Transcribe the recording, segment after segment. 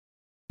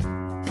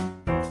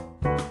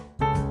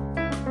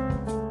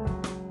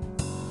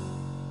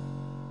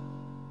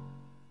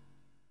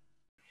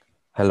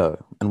Hello,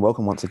 and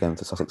welcome once again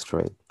to Sussex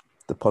Trade,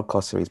 the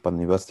podcast series by the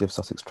University of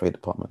Sussex Trade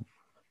Department,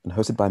 and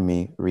hosted by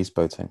me, Rhys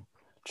Boating,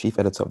 Chief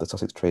Editor of the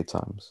Sussex Trade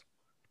Times.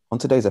 On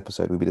today's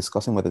episode, we'll be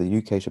discussing whether the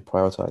UK should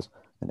prioritise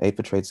an aid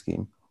for trade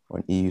scheme or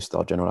an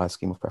EU-style generalised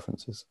scheme of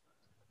preferences.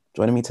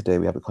 Joining me today,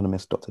 we have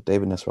economist Dr.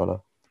 David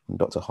Nasrallah and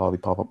Dr. Harvey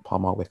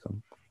Parmar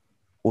Wickham.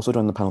 Also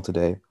joining the panel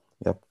today,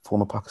 we have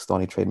former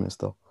Pakistani Trade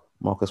Minister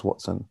Marcus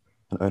Watson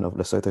and owner of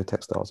Lesotho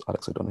Textiles,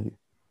 Alex O'Donoghue.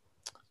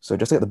 So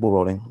just to get the ball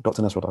rolling,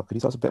 Dr. Nasrallah, could you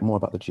tell us a bit more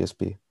about the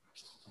GSP?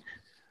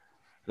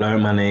 Hello,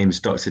 my name is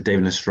Dr.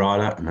 David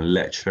Nasrallah. I'm a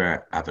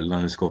lecturer at the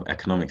London School of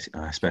Economics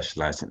and I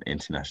specialise in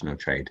international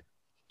trade.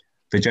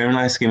 The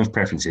Generalised Scheme of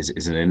Preferences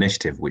is an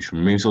initiative which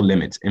removes or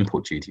limits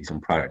import duties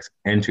on products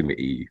entering the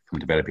EU from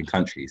developing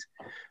countries.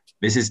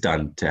 This is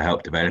done to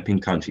help developing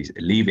countries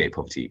alleviate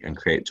poverty and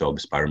create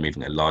jobs by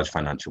removing a large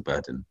financial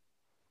burden.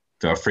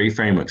 There are three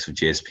frameworks of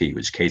GSP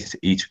which cater to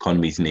each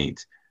economy's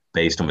needs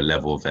based on the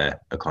level of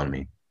their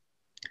economy.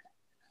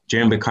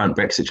 During the current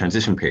Brexit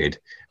transition period,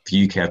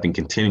 the UK have been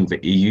continuing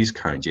the EU's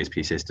current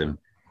GSP system,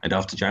 and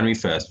after January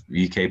 1st,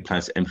 the UK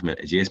plans to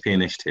implement a GSP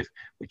initiative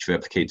which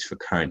replicates the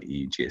current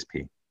EU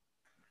GSP.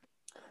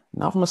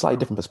 Now, from a slightly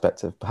different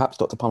perspective, perhaps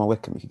Dr. Palmer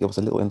Wickham, you could give us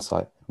a little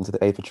insight into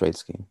the Aid for Trade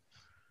scheme.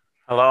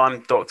 Hello,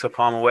 I'm Dr.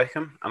 Palmer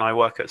Wickham, and I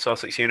work at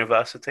Sussex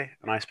University,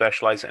 and I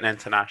specialise in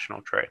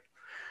international trade.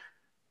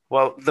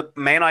 Well, the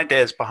main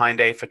ideas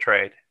behind Aid for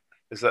Trade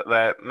is that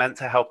they're meant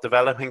to help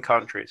developing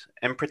countries,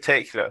 in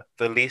particular,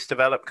 the least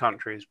developed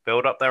countries,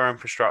 build up their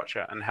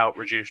infrastructure and help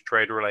reduce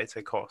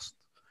trade-related costs.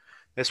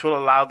 This will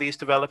allow these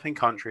developing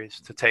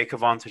countries to take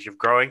advantage of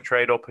growing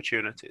trade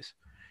opportunities.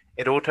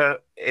 It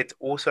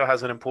also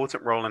has an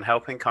important role in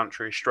helping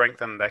countries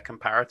strengthen their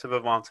comparative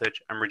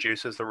advantage and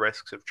reduces the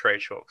risks of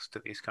trade shocks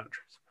to these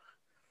countries.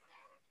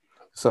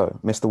 So,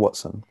 Mr.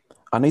 Watson,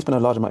 I know you spent a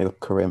large amount of your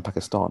career in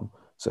Pakistan,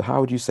 so how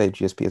would you say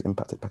GSP has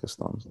impacted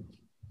Pakistan?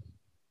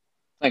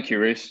 Thank you,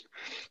 Rhys.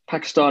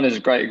 Pakistan is a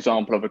great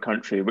example of a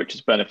country which has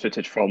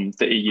benefited from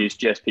the EU's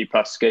GSP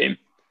Plus scheme.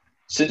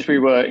 Since we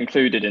were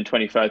included in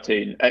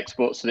 2013,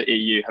 exports to the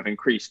EU have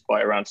increased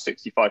by around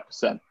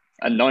 65%,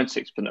 and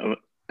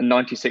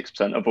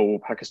 96% of all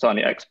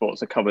Pakistani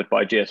exports are covered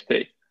by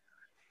GSP.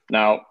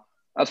 Now,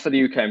 as for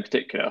the UK in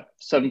particular,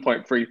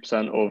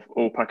 7.3% of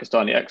all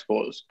Pakistani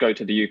exports go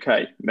to the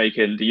UK,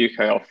 making the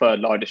UK our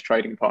third largest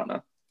trading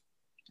partner.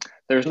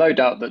 There is no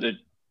doubt that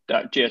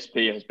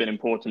GSP has been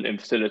important in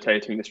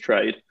facilitating this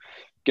trade,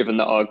 given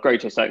that our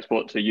greatest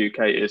export to the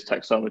UK is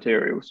textile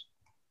materials.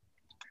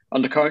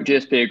 Under current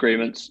GSP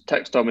agreements,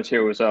 textile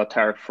materials are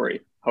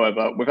tariff-free.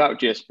 However, without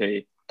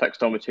GSP,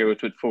 textile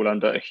materials would fall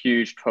under a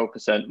huge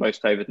 12%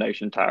 most favoured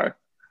nation tariff.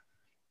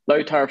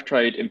 Low tariff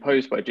trade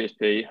imposed by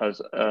GSP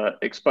has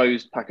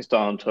exposed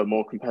Pakistan to a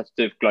more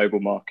competitive global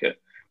market,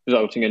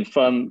 resulting in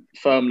firm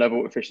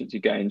level efficiency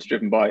gains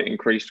driven by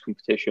increased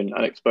competition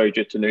and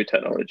exposure to new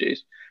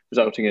technologies,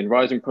 resulting in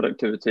rising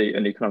productivity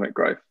and economic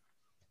growth.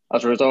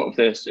 As a result of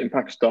this, in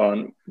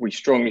Pakistan, we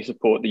strongly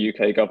support the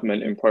UK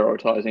government in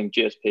prioritising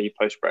GSP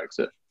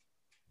post-Brexit.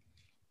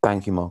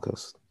 Thank you,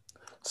 Marcus.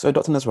 So,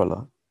 Dr.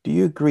 Nasrallah, do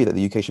you agree that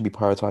the UK should be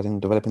prioritising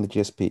developing the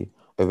GSP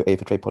over aid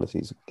for trade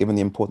policies, given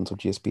the importance of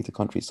GSP to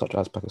countries such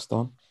as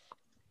Pakistan?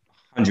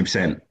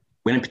 100%.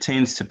 When it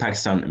pertains to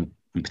Pakistan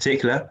in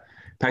particular,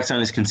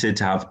 Pakistan is considered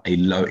to have a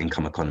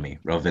low-income economy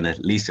rather than a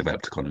least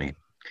developed economy.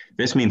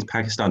 This means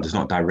Pakistan does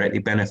not directly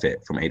benefit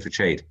from aid for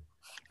trade.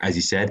 As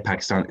you said,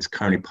 Pakistan is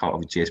currently part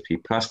of the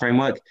GSP Plus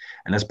framework,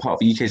 and as part of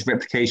the UK's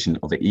replication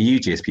of the EU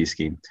GSP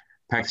scheme,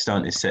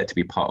 Pakistan is set to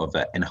be part of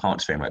the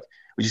enhanced framework,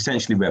 which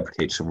essentially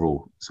replicates the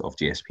rules of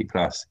GSP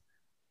Plus.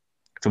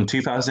 From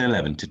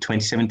 2011 to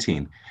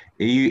 2017,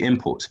 EU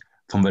imports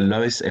from the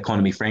lowest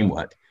economy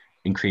framework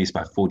increased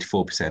by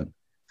 44%.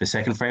 The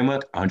second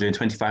framework,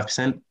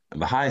 125%,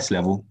 and the highest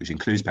level, which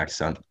includes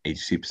Pakistan,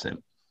 82%.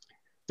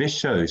 This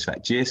shows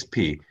that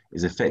GSP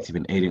is effective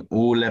in aiding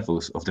all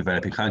levels of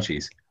developing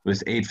countries,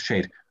 whereas aid for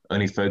trade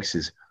only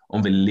focuses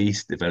on the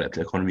least developed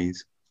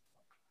economies.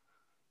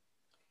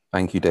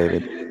 Thank you,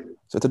 David.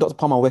 So to Dr.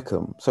 Palmer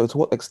Wickham, so to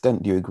what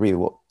extent do you agree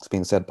with what's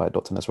being said by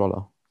Dr.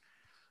 Nasrallah?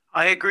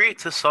 I agree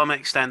to some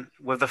extent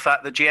with the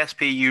fact that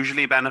GSP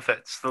usually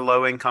benefits the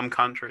low-income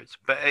countries,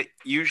 but it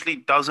usually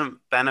doesn't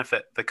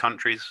benefit the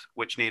countries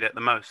which need it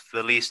the most,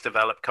 the least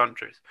developed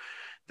countries.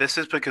 This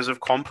is because of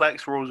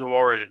complex rules of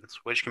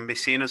origins, which can be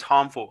seen as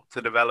harmful to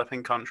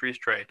developing countries'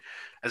 trade,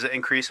 as it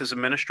increases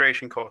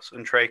administration costs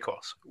and trade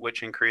costs,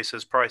 which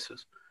increases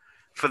prices.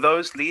 For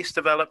those least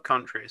developed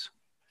countries,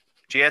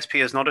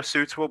 GSP is not a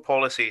suitable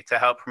policy to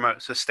help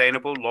promote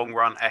sustainable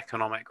long-run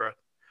economic growth.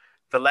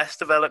 The less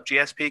developed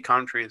GSP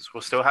countries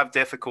will still have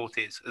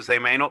difficulties as they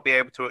may not be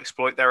able to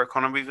exploit their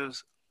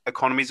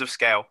economies of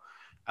scale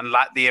and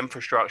lack the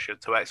infrastructure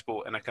to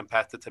export in a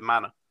competitive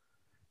manner.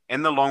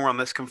 In the long run,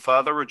 this can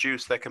further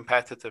reduce their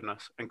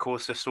competitiveness and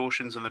cause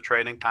distortions in the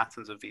trading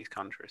patterns of these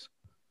countries.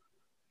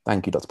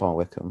 Thank you, Dr. Palmer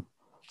Wickham.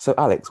 So,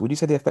 Alex, would you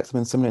say the effects have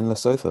been similar in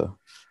Lesotho?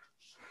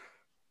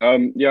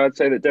 Yeah, I'd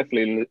say that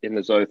definitely in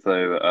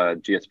Lesotho,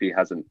 GSP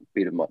hasn't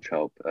been of much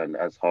help. And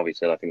as Harvey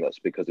said, I think that's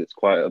because it's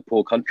quite a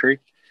poor country.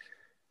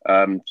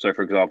 So,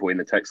 for example, in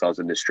the textiles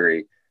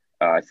industry,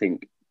 I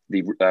think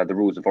the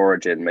rules of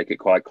origin make it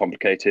quite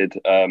complicated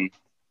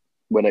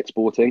when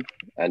exporting,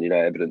 and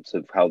evidence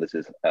of how this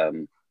has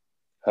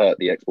hurt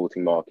the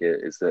exporting market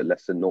is that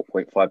less than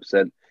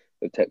 0.5%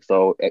 of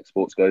textile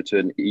exports go to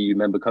an EU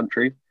member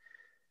country.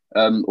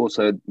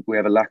 Also, we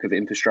have a lack of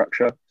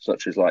infrastructure,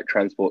 such as like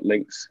transport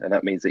links, and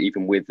that means that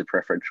even with the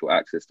preferential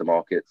access to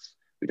markets,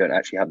 we don't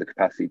actually have the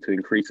capacity to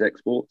increase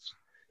exports.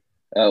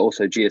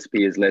 Also,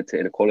 GSP has led to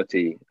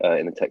inequality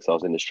in the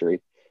textiles industry,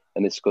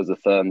 and this is because the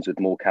firms with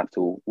more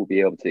capital will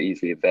be able to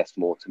easily invest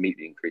more to meet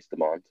the increased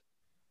demand.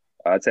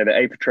 I'd say that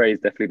aid for trade has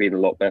definitely been a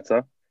lot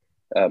better.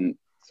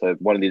 So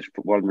one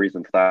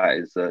reason for that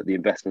is the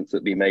investments that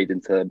have been made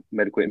into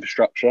medical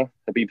infrastructure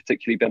have been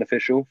particularly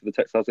beneficial for the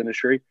textiles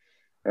industry.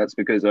 That's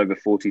because over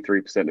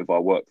 43% of our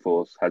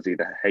workforce has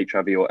either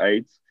HIV or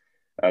AIDS.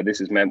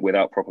 This is meant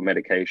without proper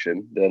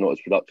medication, they're not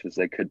as productive as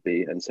they could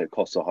be, and so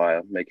costs are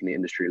higher, making the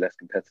industry less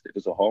competitive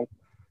as a whole.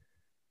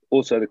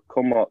 Also, the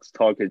CONMARC's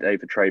targeted aid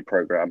for trade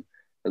program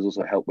has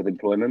also helped with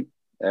employment.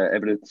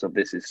 Evidence of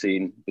this is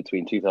seen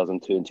between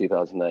 2002 and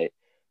 2008,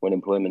 when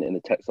employment in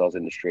the textiles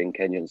industry in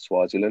Kenya and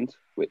Swaziland,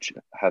 which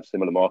have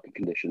similar market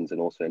conditions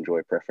and also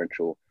enjoy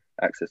preferential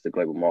access to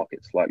global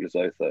markets like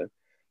Lesotho,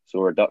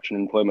 saw a reduction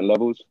in employment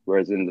levels,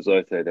 whereas in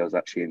Lesotho, there was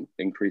actually an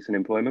increase in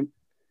employment.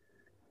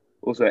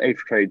 Also, aid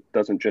for trade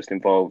doesn't just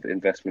involve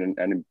investment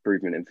and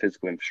improvement in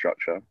physical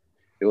infrastructure.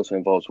 It also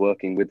involves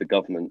working with the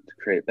government to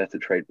create better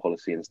trade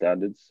policy and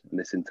standards, and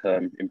this in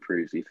turn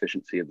improves the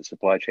efficiency of the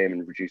supply chain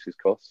and reduces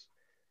costs.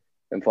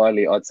 And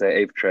finally, I'd say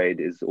aid for trade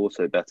is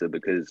also better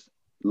because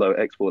low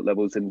export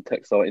levels in the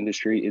textile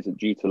industry isn't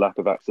due to lack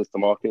of access to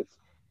markets,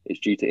 it's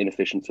due to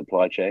inefficient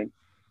supply chain.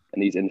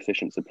 And these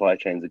inefficient supply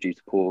chains are due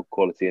to poor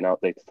quality and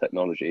outdated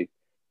technology,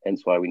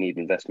 hence why we need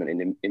investment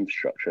in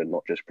infrastructure,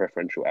 not just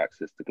preferential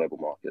access to global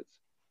markets.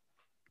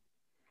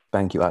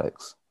 Thank you,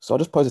 Alex. So I'll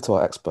just pose it to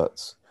our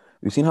experts.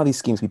 We've seen how these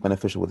schemes can be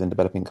beneficial within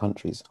developing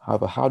countries.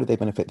 However, how do they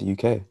benefit the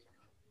UK?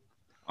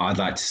 I'd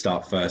like to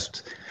start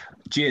first.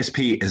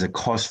 GSP is a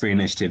cost-free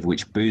initiative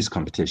which boosts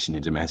competition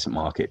in domestic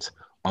markets.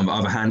 On the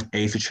other hand,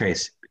 aid for trade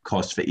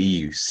cost for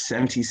EU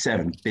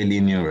 77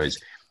 billion euros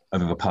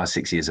over the past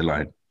 6 years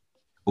alone.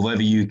 Although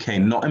the UK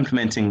not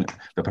implementing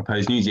the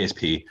proposed new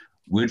GSP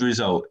would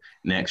result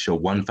in an extra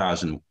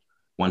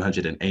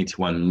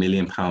 £1,181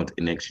 million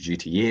in extra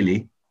duty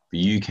yearly,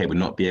 the UK would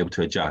not be able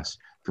to adjust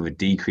for a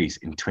decrease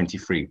in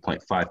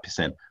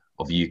 23.5%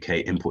 of UK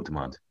import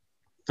demand,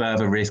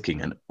 further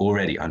risking an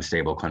already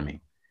unstable economy.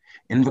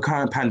 In the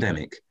current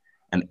pandemic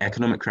and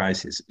economic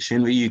crisis,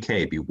 shouldn't the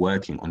UK be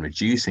working on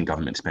reducing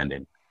government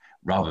spending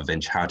rather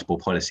than charitable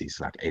policies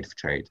like aid for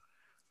trade?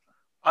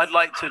 I'd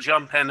like to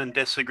jump in and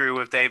disagree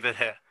with David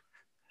here.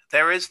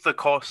 There is the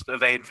cost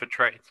of aid for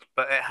trade,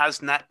 but it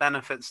has net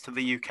benefits to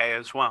the UK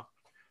as well.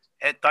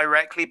 It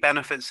directly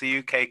benefits the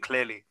UK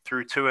clearly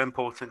through two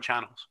important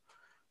channels.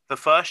 The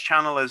first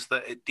channel is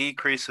that it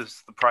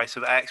decreases the price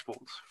of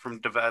exports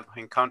from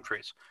developing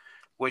countries,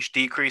 which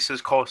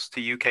decreases costs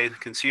to UK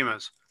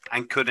consumers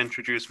and could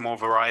introduce more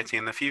variety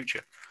in the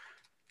future.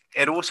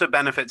 It also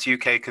benefits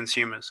UK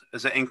consumers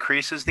as it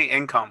increases the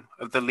income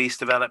of the least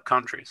developed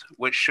countries,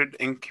 which should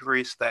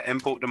increase their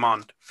import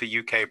demand for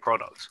UK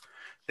products.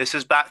 This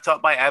is backed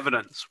up by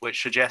evidence which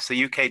suggests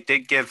the UK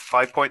did give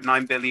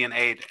 5.9 billion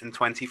aid in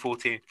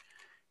 2014,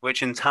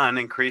 which in turn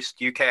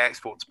increased UK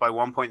exports by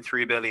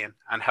 1.3 billion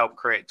and helped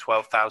create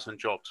 12,000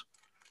 jobs.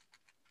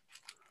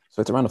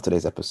 So to round off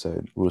today's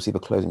episode, we'll receive a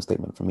closing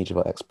statement from each of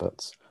our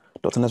experts.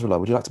 Dr. Nesrallah,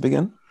 would you like to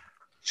begin?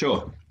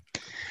 Sure.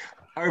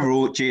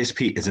 Overall,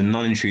 GSP is a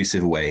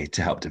non-intrusive way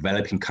to help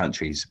developing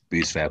countries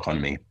boost their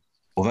economy.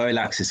 Although it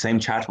lacks the same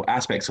charitable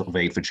aspects of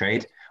aid for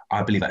trade,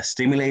 I believe that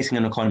stimulating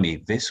an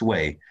economy this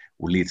way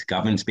will lead to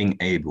governments being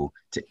able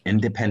to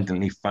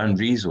independently fund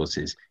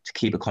resources to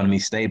keep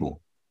economies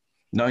stable.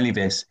 Not only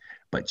this,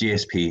 but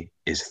GSP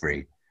is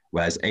free,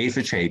 whereas aid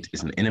for trade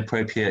is an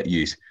inappropriate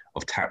use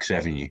of tax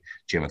revenue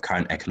during the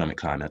current economic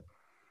climate.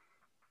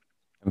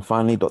 And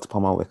finally, Dr.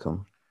 Palmer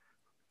Wickham.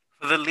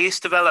 For the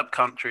least developed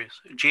countries,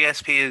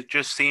 GSP is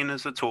just seen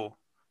as a tool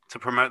to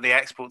promote the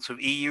exports of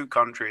EU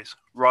countries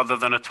rather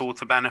than a tool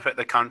to benefit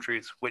the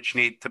countries which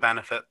need to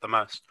benefit the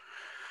most.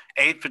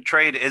 Aid for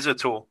trade is a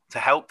tool to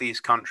help these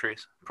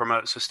countries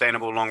promote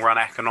sustainable long-run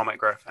economic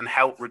growth and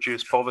help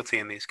reduce poverty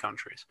in these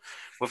countries.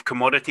 With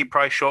commodity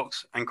price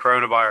shocks and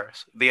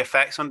coronavirus, the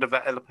effects on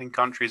developing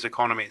countries'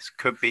 economies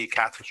could be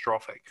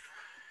catastrophic.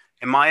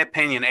 In my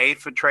opinion, aid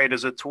for trade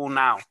as a tool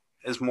now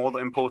is more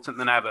important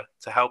than ever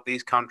to help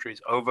these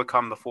countries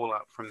overcome the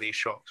fallout from these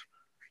shocks.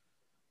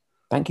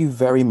 Thank you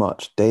very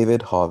much,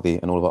 David, Harvey,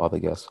 and all of our other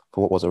guests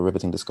for what was a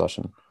riveting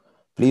discussion.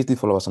 Please do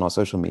follow us on our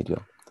social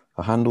media.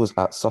 Our handle is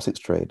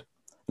 @SussexTrade.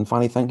 And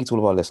finally, thank you to all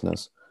of our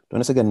listeners.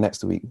 Join us again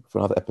next week for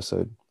another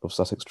episode of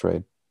Sussex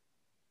Trade.